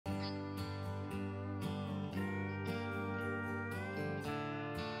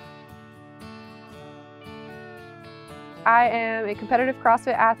I am a competitive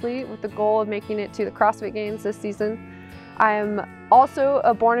CrossFit athlete with the goal of making it to the CrossFit Games this season. I am also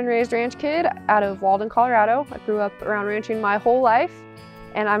a born and raised ranch kid out of Walden, Colorado. I grew up around ranching my whole life,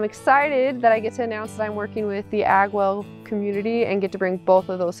 and I'm excited that I get to announce that I'm working with the AgWell community and get to bring both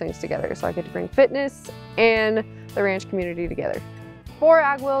of those things together. So I get to bring fitness and the ranch community together. For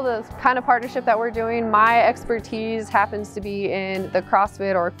AgWell, the kind of partnership that we're doing, my expertise happens to be in the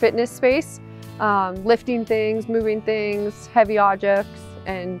CrossFit or fitness space, lifting things, moving things, heavy objects,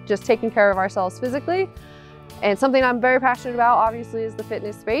 and just taking care of ourselves physically. And something I'm very passionate about, obviously, is the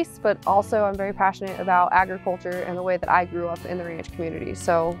fitness space, but also I'm very passionate about agriculture and the way that I grew up in the ranch community.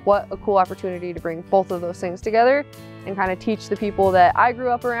 So what a cool opportunity to bring both of those things together and kind of teach the people that I grew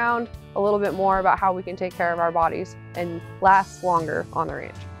up around a little bit more about how we can take care of our bodies and last longer on the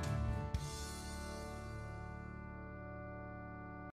ranch.